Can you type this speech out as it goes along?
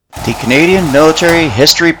the Canadian Military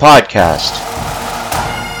History Podcast.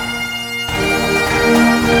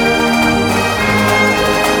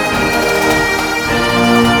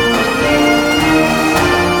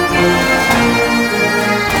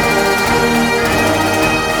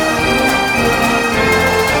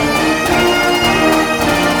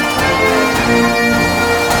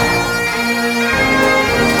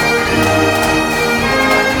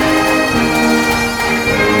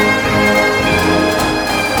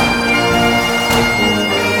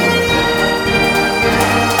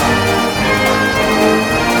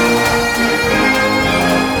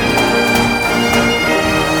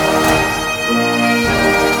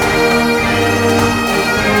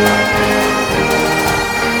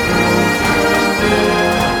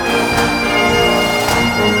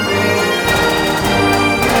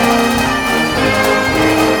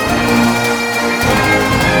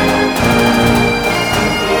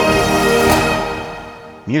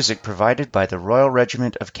 Music provided by the Royal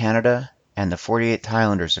Regiment of Canada and the 48th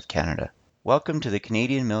Highlanders of Canada. Welcome to the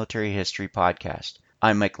Canadian Military History Podcast.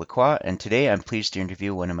 I'm Mike Lacroix, and today I'm pleased to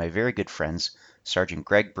interview one of my very good friends, Sergeant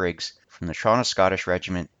Greg Briggs, from the Toronto Scottish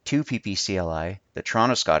Regiment, 2 PPCLI, the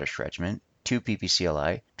Toronto Scottish Regiment, 2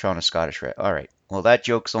 PPCLI, Toronto Scottish Regiment. All right, well, that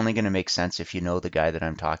joke's only going to make sense if you know the guy that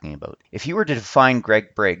I'm talking about. If you were to define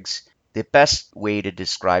Greg Briggs, the best way to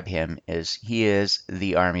describe him is he is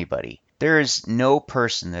the Army buddy. There is no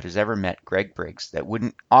person that has ever met Greg Briggs that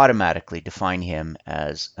wouldn't automatically define him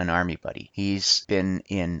as an Army buddy. He's been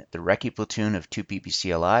in the Recce Platoon of 2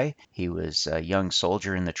 PPCLI. He was a young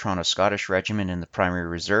soldier in the Toronto Scottish Regiment in the Primary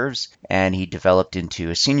Reserves, and he developed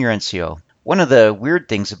into a senior NCO. One of the weird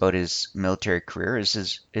things about his military career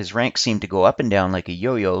is his rank seemed to go up and down like a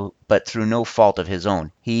yo-yo, but through no fault of his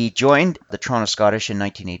own. He joined the Toronto Scottish in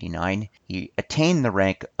 1989. He attained the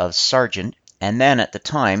rank of sergeant. And then at the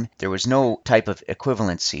time, there was no type of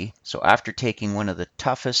equivalency. So after taking one of the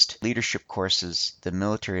toughest leadership courses the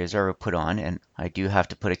military has ever put on, and I do have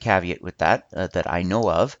to put a caveat with that, that I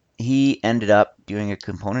know of, he ended up doing a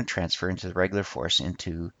component transfer into the regular force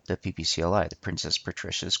into the PPCLI, the Princess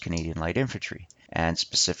Patricia's Canadian Light Infantry, and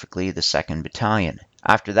specifically the 2nd Battalion.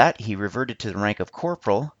 After that, he reverted to the rank of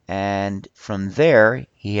corporal, and from there,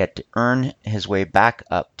 he had to earn his way back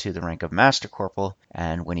up to the rank of master corporal.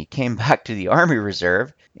 And when he came back to the Army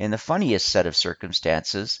Reserve, in the funniest set of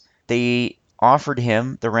circumstances, they offered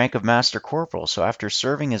him the rank of master corporal. So after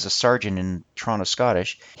serving as a sergeant in Toronto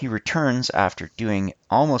Scottish, he returns after doing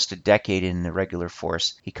almost a decade in the regular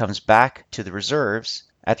force. He comes back to the reserves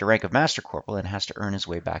at the rank of master corporal and has to earn his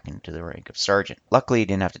way back into the rank of sergeant. Luckily, he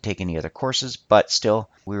didn't have to take any other courses, but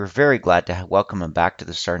still, we were very glad to welcome him back to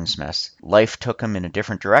the sergeant's mess. Life took him in a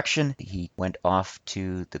different direction. He went off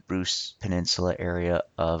to the Bruce Peninsula area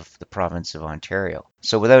of the province of Ontario.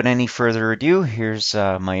 So without any further ado, here's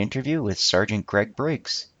my interview with Sergeant Greg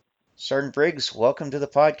Briggs. Sergeant Briggs, welcome to the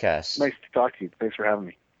podcast. Nice to talk to you. Thanks for having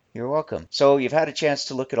me. You're welcome. So you've had a chance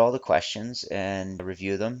to look at all the questions and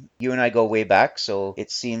review them. You and I go way back, so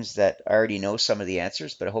it seems that I already know some of the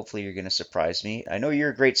answers, but hopefully you're going to surprise me. I know you're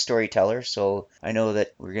a great storyteller, so I know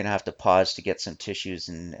that we're going to have to pause to get some tissues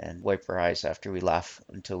and wipe our eyes after we laugh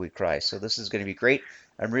until we cry. So this is going to be great.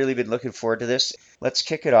 I've really been looking forward to this. Let's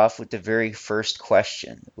kick it off with the very first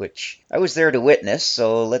question, which I was there to witness,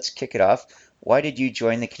 so let's kick it off. Why did you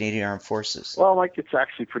join the Canadian Armed Forces? Well, Mike, it's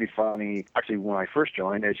actually pretty funny. Actually, when I first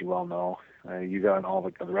joined, as you well know, you got and all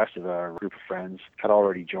the rest of our group of friends had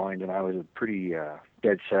already joined, and I was pretty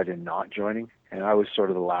dead set in not joining. And I was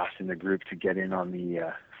sort of the last in the group to get in on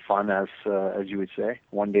the fun, as you would say.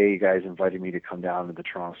 One day, you guys invited me to come down to the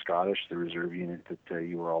Toronto Scottish, the reserve unit that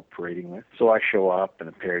you were all parading with. So I show up in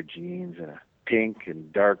a pair of jeans and a pink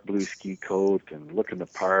and dark blue ski coat and looking the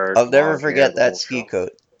part. I'll never forget that ski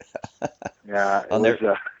coat. Yeah, it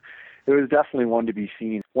was definitely one to be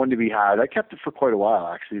seen, one to be had. I kept it for quite a while,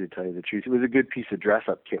 actually, to tell you the truth. It was a good piece of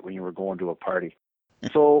dress-up kit when you were going to a party.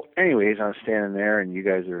 So, anyways, I was standing there, and you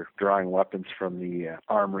guys are drawing weapons from the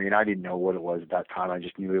armory, and I didn't know what it was at that time. I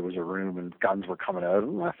just knew it was a room, and guns were coming out,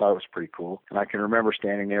 and I thought it was pretty cool. And I can remember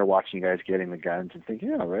standing there watching you guys getting the guns and thinking,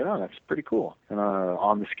 yeah, right on, that's pretty cool. And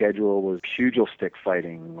on the schedule was pugil stick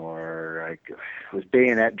fighting, or it was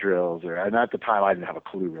bayonet drills, and at the time I didn't have a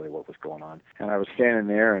clue really what was going on. And I was standing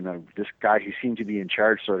there, and this guy who seemed to be in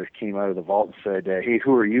charge sort of came out of the vault and said, hey,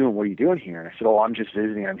 who are you, and what are you doing here? And I said, I'm just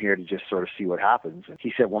visiting. I'm here to just sort of see what happens.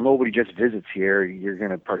 He said, well, nobody just visits here. You're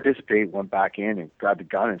going to participate. Went back in and grabbed the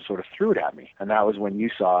gun and sort of threw it at me. And that was when you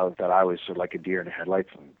saw that I was sort of like a deer in the headlights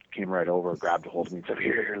and came right over, grabbed a hold of me and said,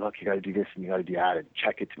 here, look, you got to do this and you got to do that and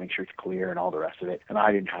check it to make sure it's clear and all the rest of it. And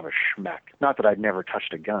I didn't have a schmeck. Not that I'd never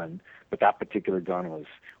touched a gun, but that particular gun was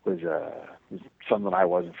something I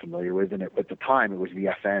wasn't familiar with. And at the time, it was the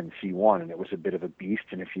FN C1, and it was a bit of a beast.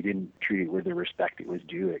 And if you didn't treat it with the respect it was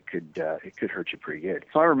due, it could hurt you pretty good.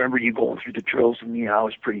 So I remember you going through the drills with me. I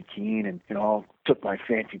was pretty keen, and took my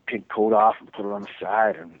fancy pink coat off and put it on the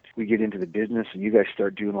side, and we get into the business, and you guys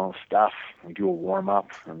start doing all the stuff. We do a warm up,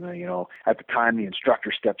 and then at the time the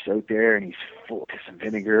instructor steps out there, and he's full of piss and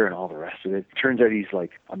vinegar and all the rest of it. Turns out he's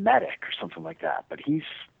like a medic or something like that, but he's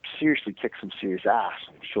seriously kicked some serious ass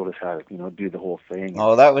and showed us how to do the whole thing.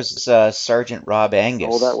 Oh, that was Sergeant Rob Angus.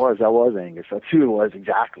 Oh, that was Angus. That's who it was,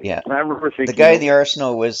 exactly. Yeah. And I remember thinking, the guy in the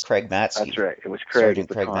arsenal was Craig Matsky. That's right. It was Craig Sergeant at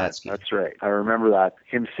the Craig time. Matsky. That's right. I remember that,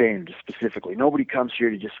 him saying specifically, nobody comes here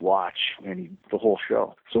to just watch the whole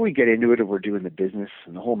show. So we get into it, and we're doing the business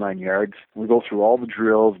and the whole 9 yards. We go through all the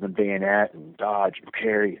drills, and bayonet and dodge and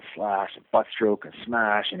parry and slash and butt stroke and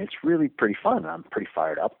smash, and it's really pretty fun. I'm pretty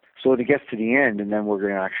fired up. So it gets to the end, and then we're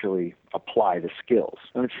going to actually apply the skills.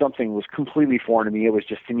 And it's something that was completely foreign to me. It was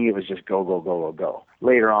just go, go, go, go, go.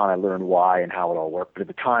 Later on, I learned why and how it all worked. But at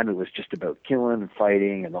the time, it was just about killing and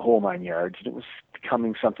fighting and the whole 9 yards. And it was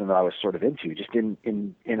becoming something that I was sort of into just in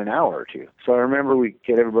an hour or two. So I remember we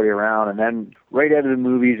get everybody around, and then right out of the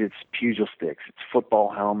movies, it's pugil sticks. It's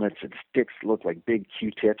football helmets. It's sticks that look like big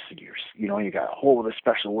Q-tips. And you got to hold it a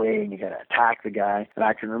special way, and you got to attack the guy. And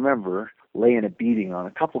I can remember laying a beating on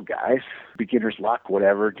a couple guys, beginner's luck,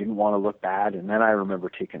 whatever, didn't want to look bad. And then I remember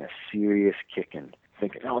taking a serious kicking,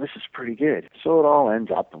 thinking, oh, this is pretty good. So it all ends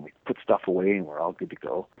up, and we put stuff away, and we're all good to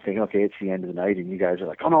go. Thinking, okay, it's the end of the night, and you guys are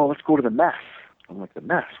like, oh, no, let's go to the mess. I'm like, the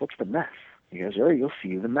mess? What's the mess? You guys are, all right, you'll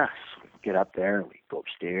see the mess. We get up there, and we go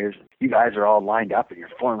upstairs, and you guys are all lined up, and you're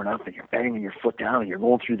forming up, and you're banging your foot down, and you're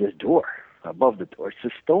going through this door. Above the door, it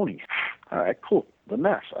says Stoney's. All right, cool. The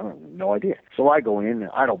mess. I have no idea. So I go in, and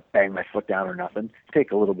I don't bang my foot down or nothing.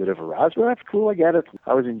 Take a little bit of a rouse, but that's cool. I get it.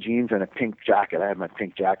 I was in jeans and a pink jacket. I had my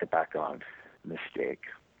pink jacket back on. Mistake.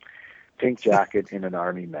 Pink jacket in an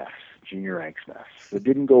army mess, junior ranks mess. It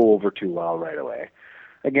didn't go over too well right away.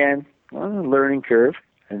 Again, learning curve,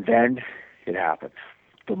 and then it happened.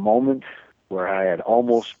 The moment where I had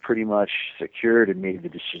almost pretty much secured and made the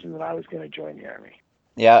decision that I was going to join the Army.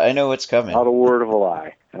 Yeah, I know what's coming. Not a word of a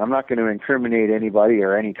lie. And I'm not going to incriminate anybody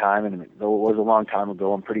or any time, and though it was a long time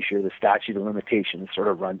ago, I'm pretty sure the statute of limitations sort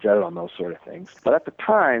of runs out on those sort of things. But at the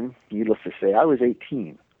time, needless to say, I was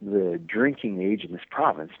 18. The drinking age in this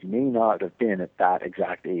province may not have been at that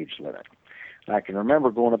exact age limit. And I can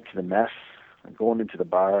remember going up to the mess and going into the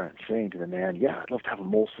bar and saying to the man, yeah, I'd love to have a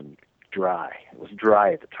Molson dry. It was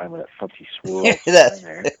dry at the time with that fancy swirl in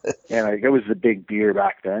there. And it was the big beer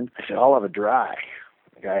back then. I said, I'll have a dry.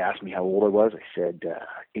 The guy asked me how old I was. I said,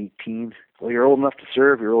 18. Well, you're old enough to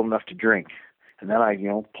serve, you're old enough to drink. And then I,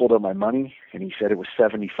 pulled out my money, and he said it was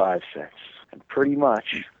 75 cents. And pretty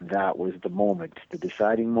much that was the moment, the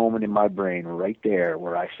deciding moment in my brain right there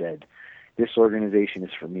where I said, this organization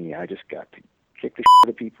is for me. I just got to kick the shit out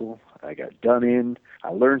of people. I got done in. I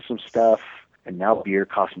learned some stuff. And now beer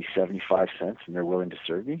costs me 75 cents, and they're willing to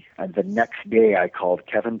serve me. And the next day I called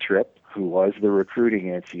Kevin Tripp, who was the recruiting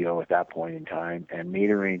NCO at that point in time, and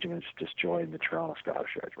made arrangements to join the Toronto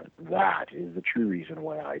Scottish Regiment. That is the true reason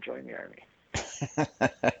why I joined the Army.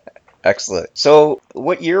 Excellent. So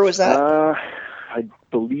what year was that? I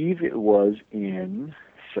believe it was in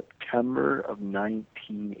September of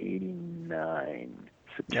 1989.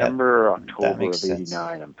 September or October of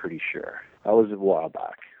 89, I'm pretty sure. That was a while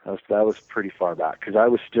back. That was pretty far back because I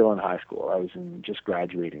was still in high school. I was just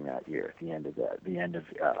graduating that year at the end of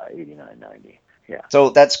 89, 90. Yeah. So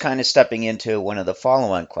that's kind of stepping into one of the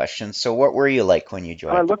follow-on questions. So what were you like when you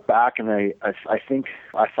joined? I look back and I think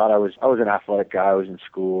I thought I was an athletic guy. I was in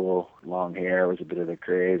school, long hair was a bit of the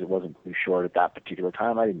craze. It wasn't too short at that particular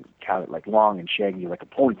time. I didn't count it like long and shaggy like a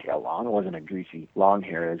ponytail long. It wasn't a greasy long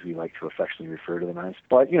hair as we like to affectionately refer to them as.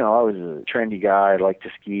 But I was a trendy guy. I liked to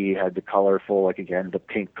ski. Had the colorful, the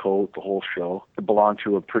pink coat, the whole show. I belonged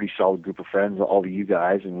to a pretty solid group of friends, all of you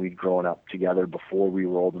guys, and we'd grown up together before we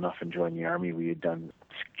were old enough and joined the Army. We had done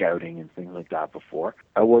scouting and things like that before.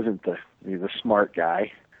 I wasn't the smart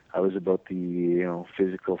guy. I was about the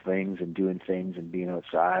physical things and doing things and being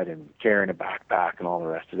outside and carrying a backpack and all the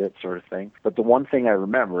rest of it sort of thing. But the one thing I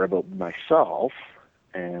remember about myself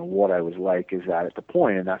and what I was like is that at the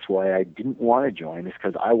point, and that's why I didn't want to join, is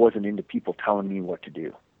because I wasn't into people telling me what to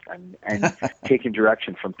do and taking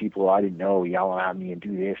direction from people I didn't know, yelling at me and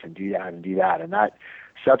do this and do that and do that. And that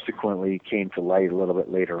subsequently came to light a little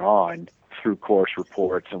bit later on through course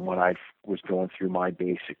reports and when I was going through my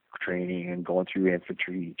basic training and going through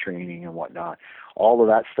infantry training and whatnot, all of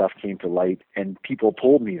that stuff came to light, and people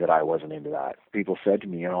told me that I wasn't into that. People said to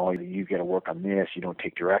me, you got to work on this, you don't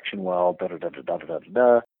take direction well, da da da da da da da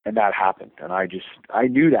da. And that happened, and I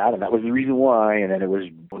knew that, and that was the reason why. And then it was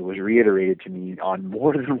reiterated to me on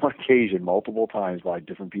more than one occasion, multiple times, by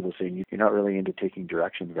different people saying, you're not really into taking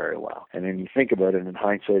direction very well. And then you think about it, in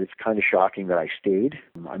hindsight, it's kind of shocking that I stayed.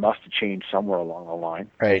 I must have changed somewhere along the line.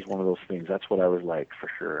 Right. It was one of those things. That's what I was like, for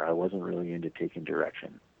sure. I wasn't really into taking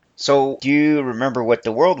direction. So do you remember what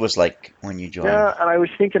the world was like when you joined? Yeah, and I was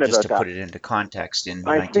thinking just about to that. Put it into context in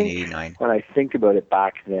 1989. When I think about it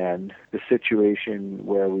back then, the situation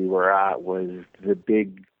where we were at was the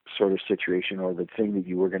big sort of situation, or the thing that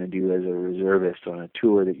you were going to do as a reservist on a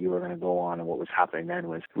tour that you were going to go on. And what was happening then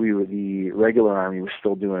was the regular army was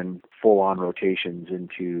still doing full-on rotations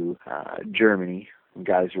into Germany.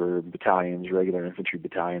 Guys were battalions, regular infantry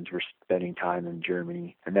battalions were spending time in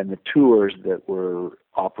Germany. And then the tours that were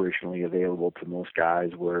operationally available to most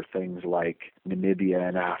guys were things like Namibia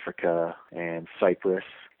and Africa and Cyprus.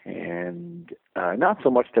 And not so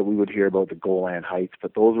much that we would hear about the Golan Heights,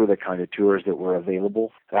 but those were the kind of tours that were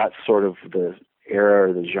available. That's sort of the era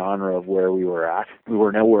or the genre of where we were at. We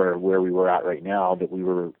were nowhere where we were at right now that we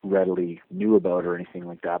were readily knew about or anything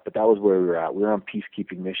like that, but that was where we were at. We were on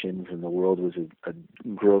peacekeeping missions, and the world was a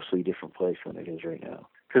grossly different place than it is right now.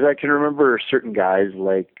 Because I can remember certain guys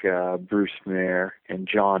like Bruce Mayer and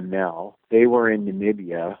John Nell. They were in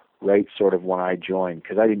Namibia right sort of when I joined,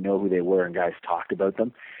 because I didn't know who they were, and guys talked about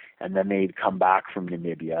them. And then they'd come back from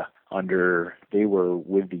Namibia they were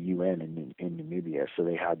with the UN in Namibia, so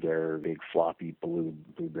they had their big floppy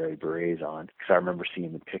blueberry berets on, because I remember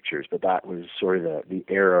seeing the pictures. But that was sort of the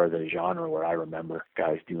era or the genre where I remember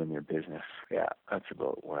guys doing their business. Yeah, that's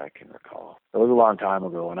about what I can recall. It was a long time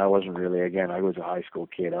ago, and I wasn't really, again, I was a high school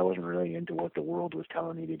kid. I wasn't really into what the world was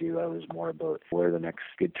telling me to do. I was more about where the next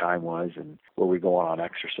good time was, and were we going on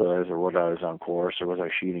exercise, or what I was on course, or was I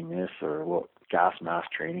shooting this, or what gas mask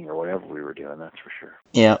training, or whatever we were doing, that's for sure.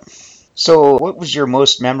 Yeah. So what was your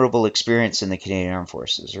most memorable experience in the Canadian Armed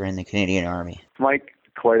Forces or in the Canadian Army? Mike,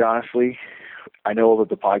 quite honestly, I know that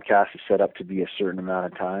the podcast is set up to be a certain amount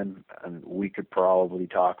of time, and we could probably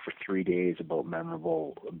talk for 3 days about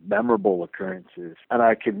memorable occurrences. And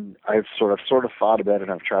I've sort of thought about it,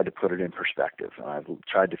 and I've tried to put it in perspective. And I've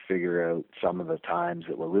tried to figure out some of the times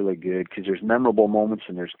that were really good, because there's memorable moments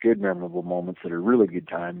and there's good memorable moments that are really good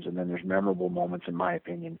times, and then there's memorable moments, in my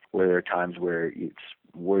opinion, where there are times where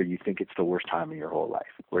you think it's the worst time of your whole life,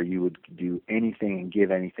 where you would do anything and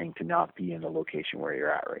give anything to not be in the location where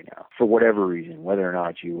you're at right now, for whatever reason, whether or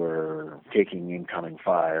not you were taking incoming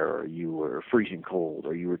fire, or you were freezing cold,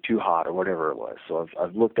 or you were too hot, or whatever it was. So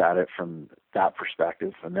I've looked at it from that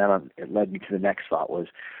perspective, and then it led me to the next thought was,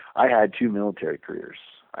 I had 2 military careers.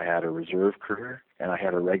 I had a reserve career, and I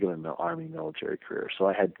had a regular Army military career. So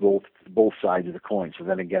I had both sides of the coin. So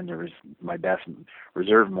then again, there was my best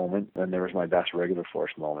reserve moment, and there was my best regular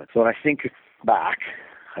force moment. So when I think back,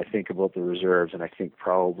 I think about the reserves, and I think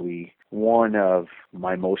probably one of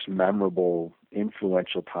my most memorable,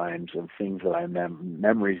 influential times and things that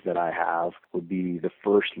memories that I have would be the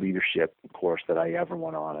first leadership course that I ever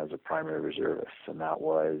went on as a primary reservist, and that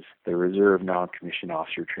was the Reserve Non-Commissioned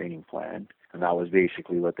Officer Training Plan. And that was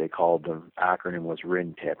basically what they called, the acronym was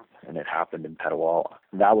RINTIP, and it happened in Petawawa.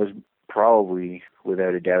 And that was probably,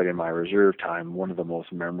 without a doubt, in my reserve time, one of the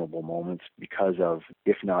most memorable moments, because of,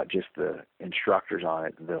 if not just the instructors on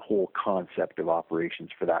it, the whole concept of operations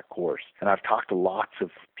for that course. And I've talked to lots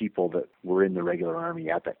of people that were in the regular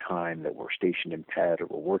Army at that time, that were stationed in PET, or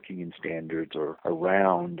were working in standards, or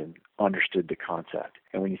around, and understood the concept.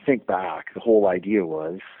 And when you think back, the whole idea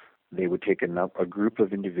was, they would take a group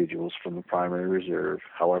of individuals from the primary reserve,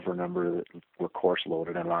 however number that were course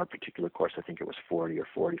loaded. On our particular course, I think it was 40 or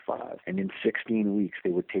 45. And in 16 weeks,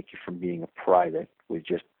 they would take you from being a private with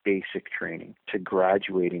just basic training to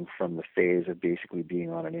graduating from the phase of basically being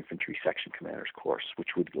on an infantry section commander's course,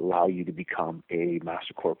 which would allow you to become a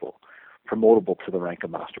master corporal, promotable to the rank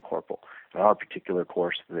of master corporal. In our particular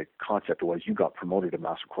course, the concept was you got promoted to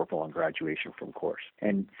master corporal on graduation from course.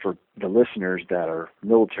 And for the listeners that are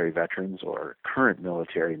military veterans or current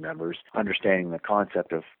military members, understanding the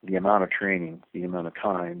concept of the amount of training, the amount of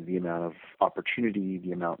time, the amount of opportunity,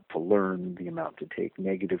 the amount to learn, the amount to take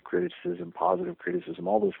negative criticism, positive criticism,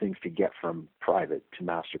 all those things to get from private to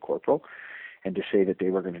master corporal, and to say that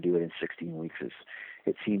they were going to do it in 16 weeks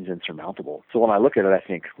it seems insurmountable. So when I look at it, I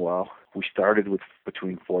think, well, we started with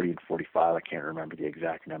between 40 and 45. I can't remember the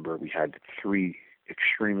exact number. We had 3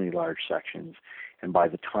 extremely large sections, And by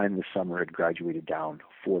the time the summer had graduated down,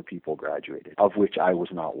 4 people graduated, of which I was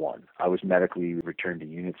not one. I was medically returned to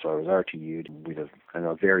unit, so I was RTU'd with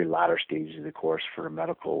a very latter stages of the course for a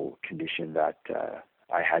medical condition that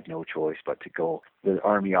I had no choice but to go. The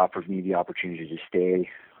Army offered me the opportunity to stay,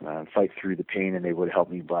 fight through the pain, and they would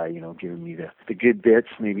help me by, giving me the good bits,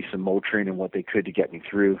 maybe some Motrin and what they could to get me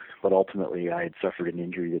through. But ultimately, I had suffered an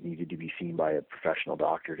injury that needed to be seen by a professional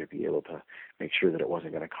doctor to be able to make sure that it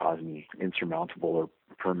wasn't going to cause me insurmountable or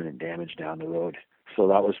permanent damage down the road. So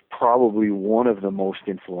that was probably one of the most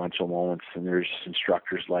influential moments. And there's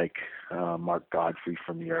instructors like Mark Godfrey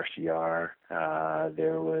from the RCR.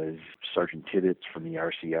 There was Sergeant Tibbetts from the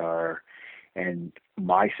RCR. And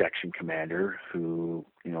my section commander, who,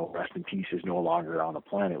 rest in peace, is no longer on the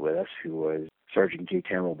planet with us, who was Sergeant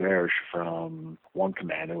Gaetan Roberge from 1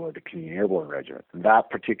 Commando of the Canadian Airborne Regiment. And that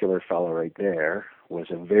particular fellow right there was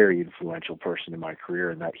a very influential person in my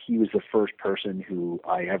career, in that he was the first person who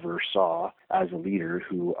I ever saw as a leader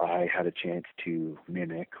who I had a chance to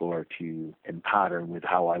mimic or to pattern with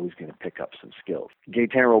how I was going to pick up some skills.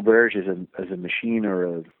 Gaetan Roberge is a machine,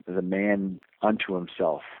 or as a man unto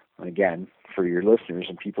himself. And again, for your listeners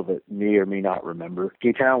and people that may or may not remember,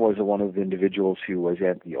 Gaetan was one of the individuals who was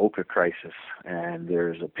at the Oka crisis. And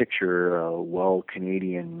there's a picture, a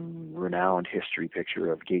Canadian renowned history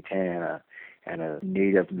picture of Gaetan and a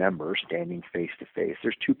native member standing face to face.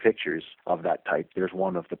 There's 2 pictures of that type. There's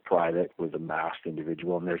one of the private with a masked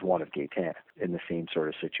individual, and there's one of Gaetan in the same sort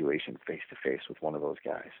of situation, face to face with one of those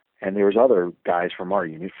guys. And there was other guys from our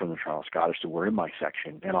unit, from the Toronto Scottish, that were in my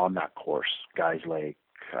section and on that course. Guys like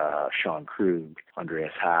Sean Krug,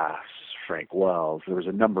 Andreas Haas, Frank Wells. There was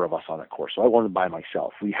a number of us on that course. So I wasn't by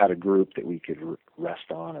myself. We had a group that we could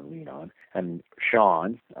rest on and lean on. And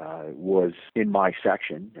Sean was in my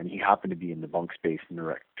section, and he happened to be in the bunk space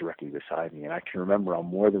directly beside me. And I can remember on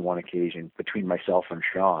more than one occasion, between myself and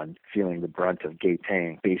Sean, feeling the brunt of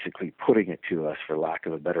Gaetan basically putting it to us, for lack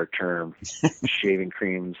of a better term, shaving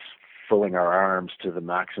creams, filling our arms to the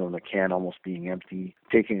maximum, the can almost being empty,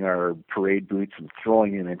 taking our parade boots and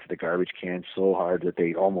throwing them into the garbage can so hard that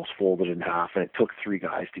they almost folded in half, and it took 3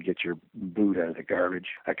 guys to get your boot out of the garbage.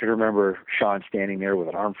 I can remember Sean standing there with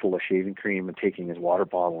an armful of shaving cream and taking his water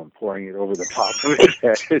bottle and pouring it over the top of his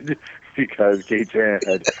head because Gaetan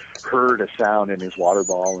had heard a sound in his water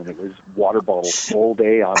bottle, and it was water bottles full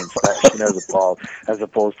day on inspection as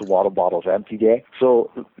opposed to water bottles empty day.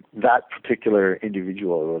 So that particular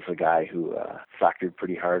individual was a guy who factored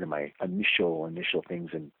pretty hard in my initial things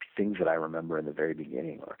and things that I remember in the very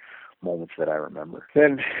beginning, or moments that I remember.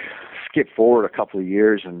 Then skip forward a couple of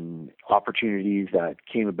years and opportunities that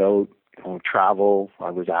came about. Travel.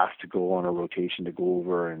 I was asked to go on a rotation to go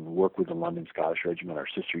over and work with the London Scottish Regiment, our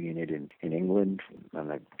sister unit in England.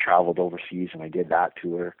 And I traveled overseas, and I did that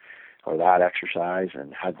tour or that exercise,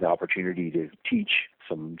 and had the opportunity to teach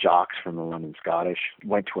some jocks from the London Scottish.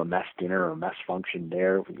 Went to a mess dinner or a mess function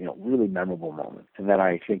there. Really memorable moment. And then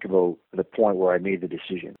I think about the point where I made the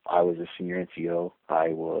decision. I was a senior NCO. I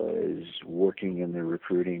was working in the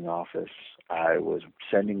recruiting office. I was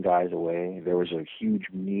sending guys away. There was a huge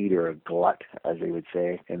need, or a glut, as they would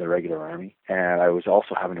say, in the regular Army. And I was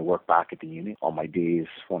also having to work back at the unit on my days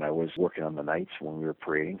when I was working on the nights when we were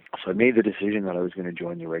parading. So I made the decision that I was going to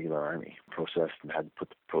join the regular Army. Processed and had to put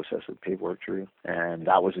the process of paperwork through. And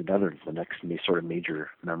that was the next sort of major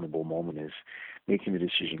memorable moment, is making the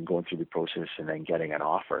decision, going through the process, and then getting an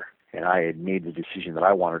offer. And I had made the decision that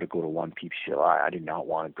I wanted to go to 1 PPCLI. I did not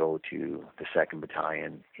want to go to the 2nd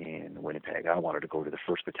Battalion in Winnipeg. I wanted to go to the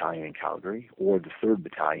 1st Battalion in Calgary, or the 3rd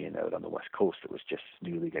Battalion out on the West Coast that was just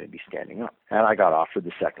newly going to be standing up. And I got offered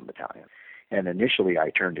the 2nd Battalion. And initially I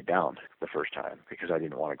turned it down the first time because I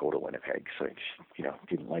didn't want to go to Winnipeg. So I just,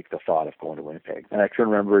 didn't like the thought of going to Winnipeg. And I can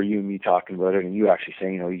remember you and me talking about it, and you actually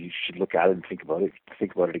saying, you should look at it and think about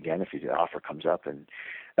it again if the offer comes up. And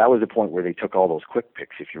that was the point where they took all those quick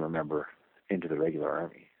picks, if you remember, into the regular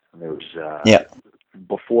Army. And there was,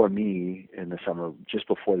 before me in the summer, just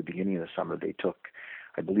before the beginning of the summer, they took,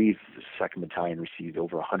 I believe the 2nd Battalion received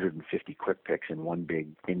over 150 quick picks in one big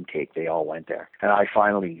intake. They all went there. And I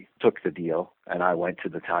finally took the deal, and I went to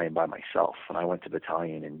the battalion by myself. And I went to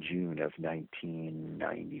battalion in June of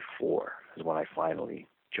 1994 is when I finally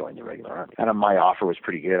joined the regular Army. And my offer was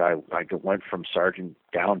pretty good. I went from sergeant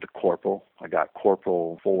down to corporal. I got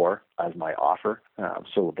corporal 4 as my offer.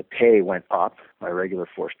 So the pay went up. My regular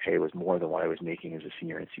force pay was more than what I was making as a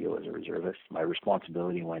senior NCO as a reservist. My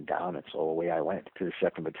responsibility went down, and so away I went to the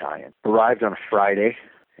 2nd Battalion. Arrived on a Friday,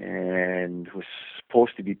 and was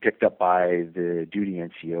supposed to be picked up by the duty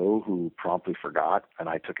NCO, who promptly forgot, and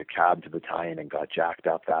I took a cab to battalion and got jacked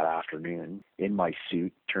up that afternoon in my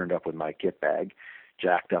suit, turned up with my kit bag,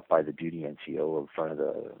 jacked up by the duty NCO in front of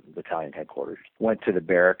the battalion headquarters. Went to the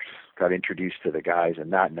barracks, got introduced to the guys,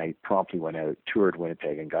 and that night promptly went out, toured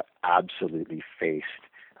Winnipeg, and got absolutely faced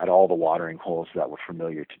at all the watering holes that were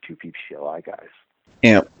familiar to two PPCLI guys.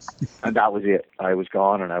 Yeah. And that was it. I was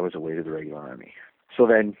gone, and I was away to the regular army. So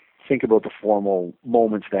then think about the formal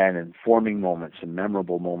moments then, and forming moments and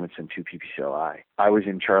memorable moments in 2 PPCLI. I was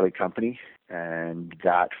in Charlie Company, and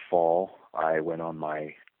that fall I went on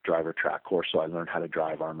my driver track course, so I learned how to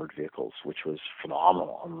drive armored vehicles, which was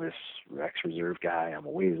phenomenal. I'm this ex-reserve guy. I'm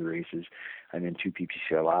away to the races. I'm in 2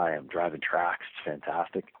 PPCLI. I'm driving tracks. It's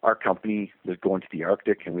fantastic. Our company was going to the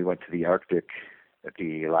Arctic, and we went to the Arctic at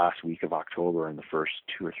the last week of October and the first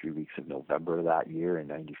 2 or 3 weeks of November of that year in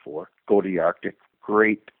 '94. Go to the Arctic.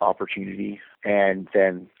 Great opportunity. And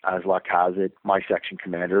then, as luck has it, my section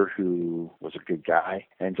commander, who was a good guy,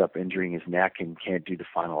 ends up injuring his neck and can't do the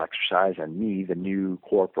final exercise. And me, the new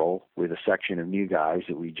corporal, with a section of new guys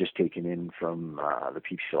that we'd just taken in from the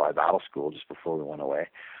PPCLI battle school just before we went away,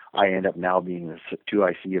 I end up now being the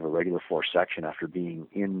 2IC of a regular force section after being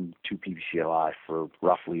in 2 PPCLI for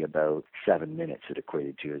roughly about 7 minutes, it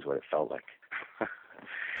equated to, is what it felt like.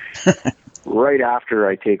 Right after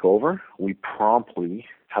I take over, we promptly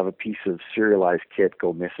have a piece of serialized kit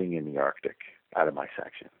go missing in the Arctic out of my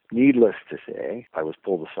section. Needless to say, I was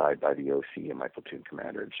pulled aside by the OC and my platoon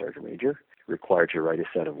commander and sergeant major, required to write a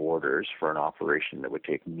set of orders for an operation that would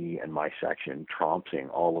take me and my section tromping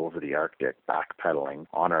all over the Arctic, backpedaling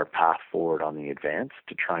on our path forward on the advance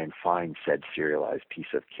to try and find said serialized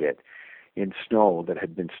piece of kit in snow that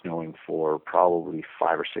had been snowing for probably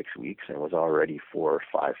 5 or 6 weeks and was already 4 or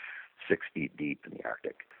 5, 6 feet deep in the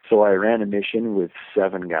Arctic. So I ran a mission with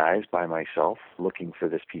 7 guys by myself looking for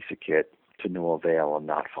this piece of kit to no avail and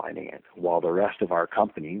not finding it, while the rest of our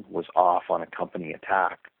company was off on a company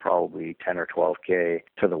attack, probably 10 or 12K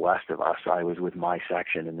to the west of us. I was with my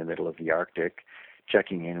section in the middle of the Arctic,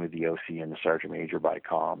 checking in with the OC and the sergeant major by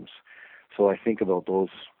comms. So I think about those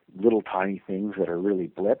little tiny things that are really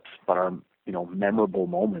blips, but are, memorable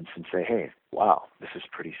moments, and say, hey, wow, this is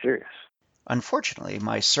pretty serious. Unfortunately,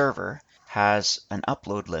 my server has an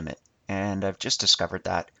upload limit, and I've just discovered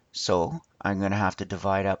that. So I'm going to have to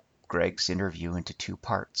divide up Greg's interview into 2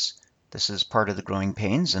 parts. This is part of the growing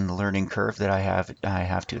pains and the learning curve that I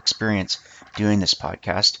have to experience doing this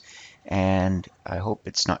podcast, and I hope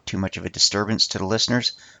it's not too much of a disturbance to the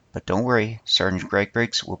listeners, but don't worry, Sergeant Greg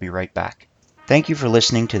Briggs will be right back. Thank you for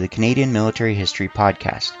listening to the Canadian Military History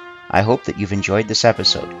Podcast. I hope that you've enjoyed this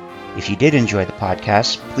episode. If you did enjoy the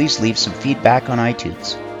podcast, please leave some feedback on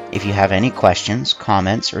iTunes. If you have any questions,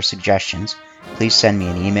 comments, or suggestions, please send me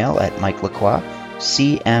an email at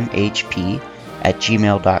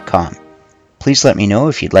mikelacroix@cmhp@gmail.com. Please let me know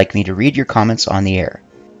if you'd like me to read your comments on the air.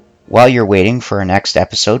 While you're waiting for our next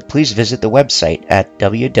episode, please visit the website at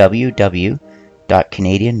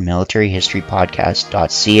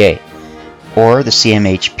www.canadianmilitaryhistorypodcast.ca or the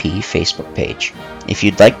CMHP Facebook page. If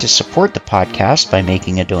you'd like to support the podcast by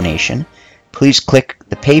making a donation, please click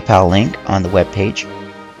the PayPal link on the webpage.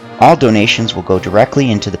 All donations will go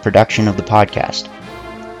directly into the production of the podcast.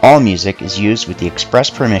 All music is used with the express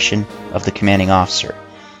permission of the commanding officer.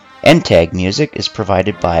 End tag music is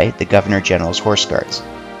provided by the Governor General's Horse Guards.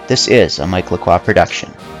 This is a Mike Lacroix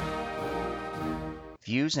production.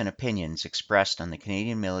 Views and opinions expressed on the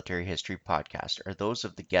Canadian Military History Podcast are those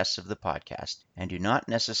of the guests of the podcast and do not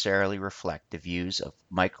necessarily reflect the views of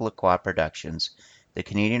Michael Lacroix Productions, the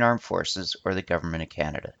Canadian Armed Forces, or the Government of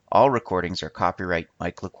Canada. All recordings are copyright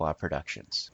Mike Lacroix Productions.